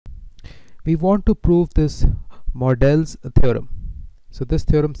We want to prove this Mordell's theorem. So this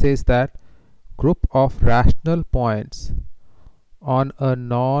theorem says that group of rational points on a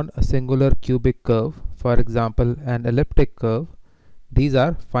non-singular cubic curve, for example an elliptic curve, these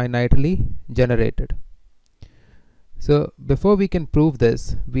are finitely generated. So before we can prove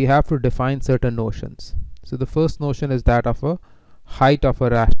this, we have to define certain notions. So the first notion is that of a height of a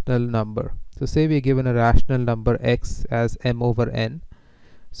rational number. So say we are given a rational number x as m over n.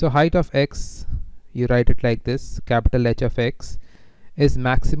 So height of x, you write it like this, capital H of x is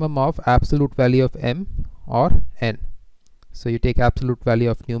maximum of absolute value of m or n. So you take absolute value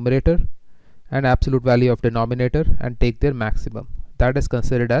of numerator and absolute value of denominator and take their maximum. That is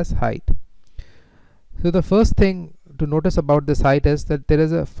considered as height. So the first thing to notice about this height is that there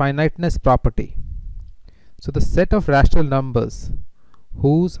is a finiteness property. So the set of rational numbers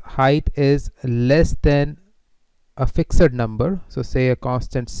whose height is less than a fixed number, so say a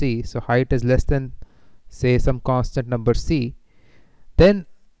constant c, so height is less than say some constant number c, then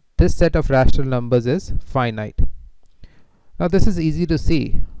this set of rational numbers is finite. Now this is easy to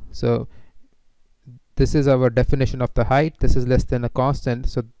see. So this is our definition of the height. This is less than a constant,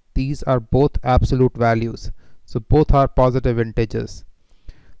 so these are both absolute values, so both are positive integers,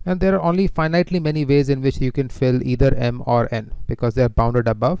 and there are only finitely many ways in which you can fill either m or n because they are bounded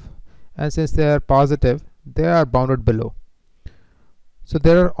above, and since they are positive they are bounded below. So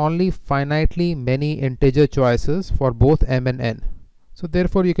there are only finitely many integer choices for both m and n, so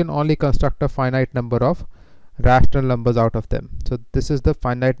therefore you can only construct a finite number of rational numbers out of them. So this is the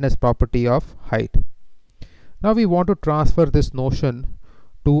finiteness property of height. Now we want to transfer this notion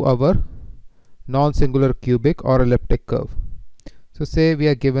to our non-singular cubic or elliptic curve. So say we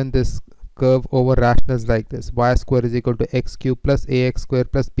are given this curve over rationals like this, y square is equal to x cube plus ax square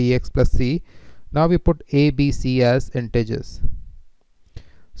plus bx plus c. Now we put a, b, c as integers.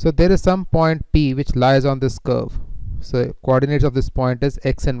 So there is some point p which lies on this curve. So coordinates of this point is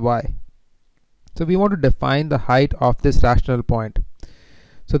x and y. So we want to define the height of this rational point.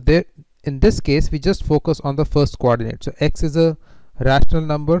 So there, in this case, we just focus on the first coordinate. So x is a rational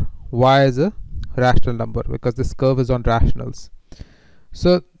number, y is a rational number because this curve is on rationals.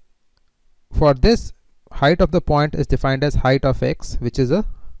 So for this, height of the point is defined as height of x, which is a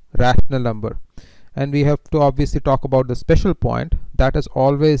rational number, and we have to obviously talk about the special point that is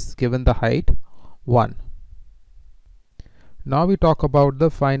always given the height 1. Now we talk about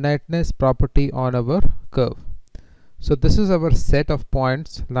the finiteness property on our curve. So this is our set of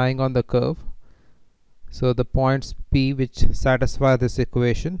points lying on the curve. So the points p which satisfy this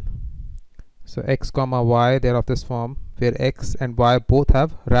equation. So x comma y, they are of this form where x and y both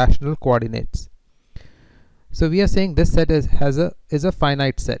have rational coordinates. So we are saying this set is a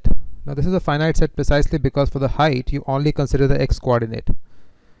finite set. Now this is a finite set precisely because for the height you only consider the x coordinate.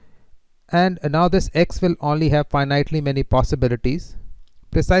 And now this x will only have finitely many possibilities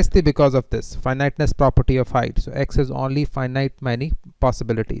precisely because of this finiteness property of height. So x has only finite many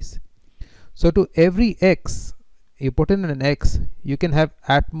possibilities. So to every x you put in an x, you can have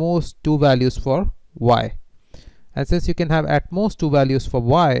at most 2 values for y. And since you can have at most 2 values for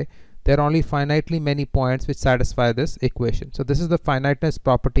y, there are only finitely many points which satisfy this equation. So this is the finiteness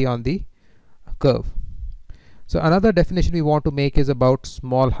property on the curve. So another definition we want to make is about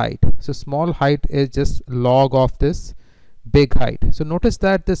small height. So small height is just log of this big height. So notice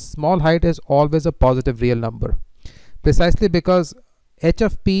that this small height is always a positive real number, precisely because h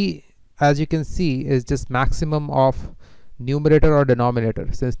of p, as you can see, is just maximum of numerator or denominator.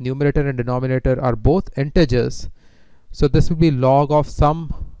 Since numerator and denominator are both integers, so this will be log of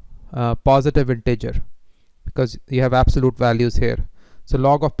some positive integer because you have absolute values here. So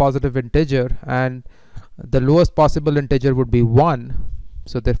log of positive integer, and the lowest possible integer would be 1,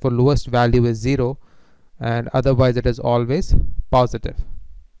 so therefore lowest value is 0, and otherwise it is always positive.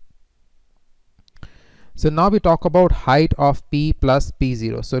 So now we talk about height of p plus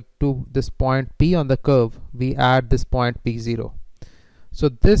p0. So to this point p on the curve we add this point p0. So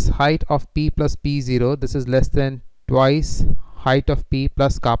this height of p plus p0, this is less than twice height of p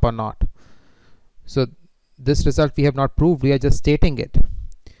plus kappa naught. So this result we have not proved, we are just stating it.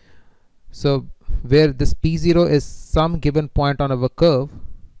 So where this p0 is some given point on our curve,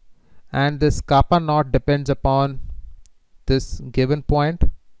 and this kappa naught depends upon this given point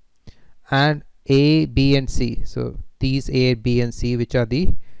and a, b and c. So these a, b and c which are the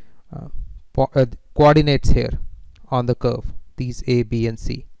coordinates here on the curve, these a, b and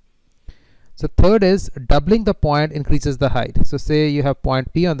c. So third is doubling the point increases the height. So say you have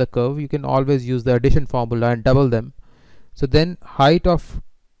point p on the curve, you can always use the addition formula and double them. So then height of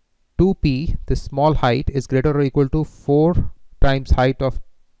 2p, this small height, is greater or equal to 4 times height of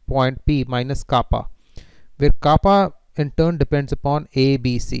point P minus kappa, where kappa in turn depends upon A,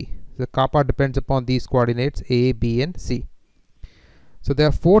 B, C. The kappa depends upon these coordinates A, B, and C. So there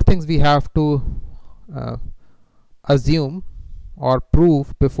are four things we have to assume or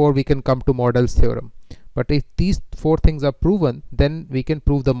prove before we can come to Mordell's theorem. But if these four things are proven, then we can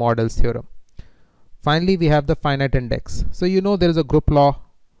prove the Mordell's theorem. Finally, we have the finite index. So you know there is a group law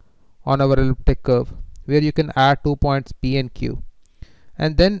on our elliptic curve where you can add 2 points P and Q,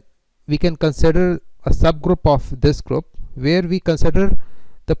 and then we can consider a subgroup of this group where we consider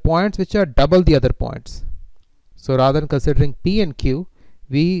the points which are double the other points. So rather than considering P and Q,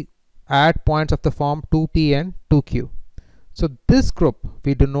 we add points of the form 2P and 2Q. So this group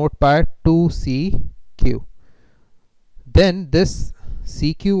we denote by 2CQ. Then this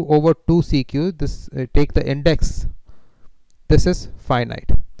CQ over 2CQ, this take the index, this is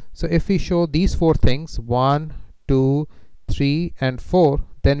finite. So if we show these four things, 1, 2, 3 and 4,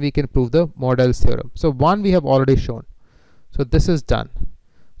 then we can prove the Mordell's theorem. So 1 we have already shown, so this is done.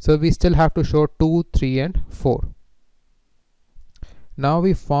 So we still have to show 2, 3 and 4. Now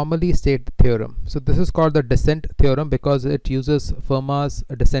we formally state the theorem. So this is called the descent theorem because it uses Fermat's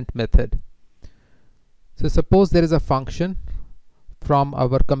descent method. So suppose there is a function from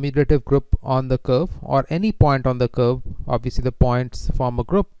our commutative group on the curve or any point on the curve. Obviously the points form a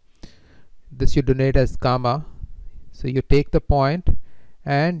group. This you denote as gamma. So you take the point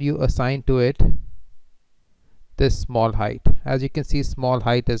and you assign to it this small height. As you can see, small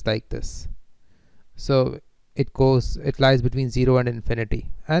height is like this. So it lies between 0 and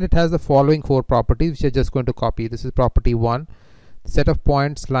infinity, and it has the following four properties which are just going to copy. This is property 1. Set of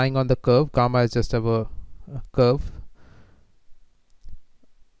points lying on the curve, gamma is just our curve,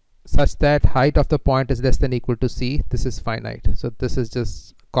 such that height of the point is less than or equal to c. This is finite. So this is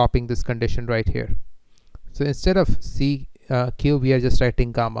just copying this condition right here. So instead of c q, we are just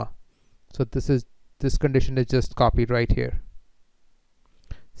writing gamma. So this condition is just copied right here.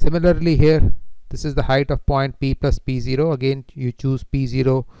 Similarly here, this is the height of point P plus P0. Again, you choose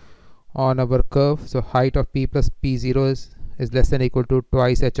P0 on our curve. So height of P plus P0 is less than or equal to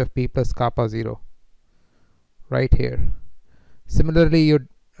twice h of P plus kappa 0 right here. Similarly, you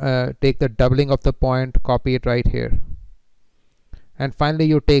take the doubling of the point, copy it right here. And finally,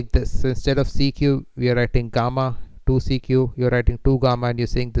 you take this. So instead of CQ, we are writing gamma, 2CQ, you're writing 2 gamma, and you're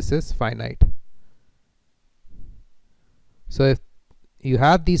saying this is finite. So if you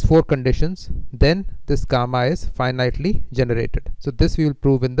have these four conditions, then this gamma is finitely generated. So this we will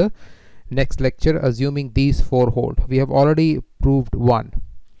prove in the next lecture, assuming these four hold. We have already proved one.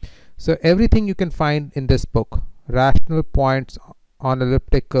 So everything you can find in this book, Rational Points on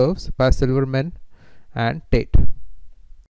Elliptic Curves by Silverman and Tate.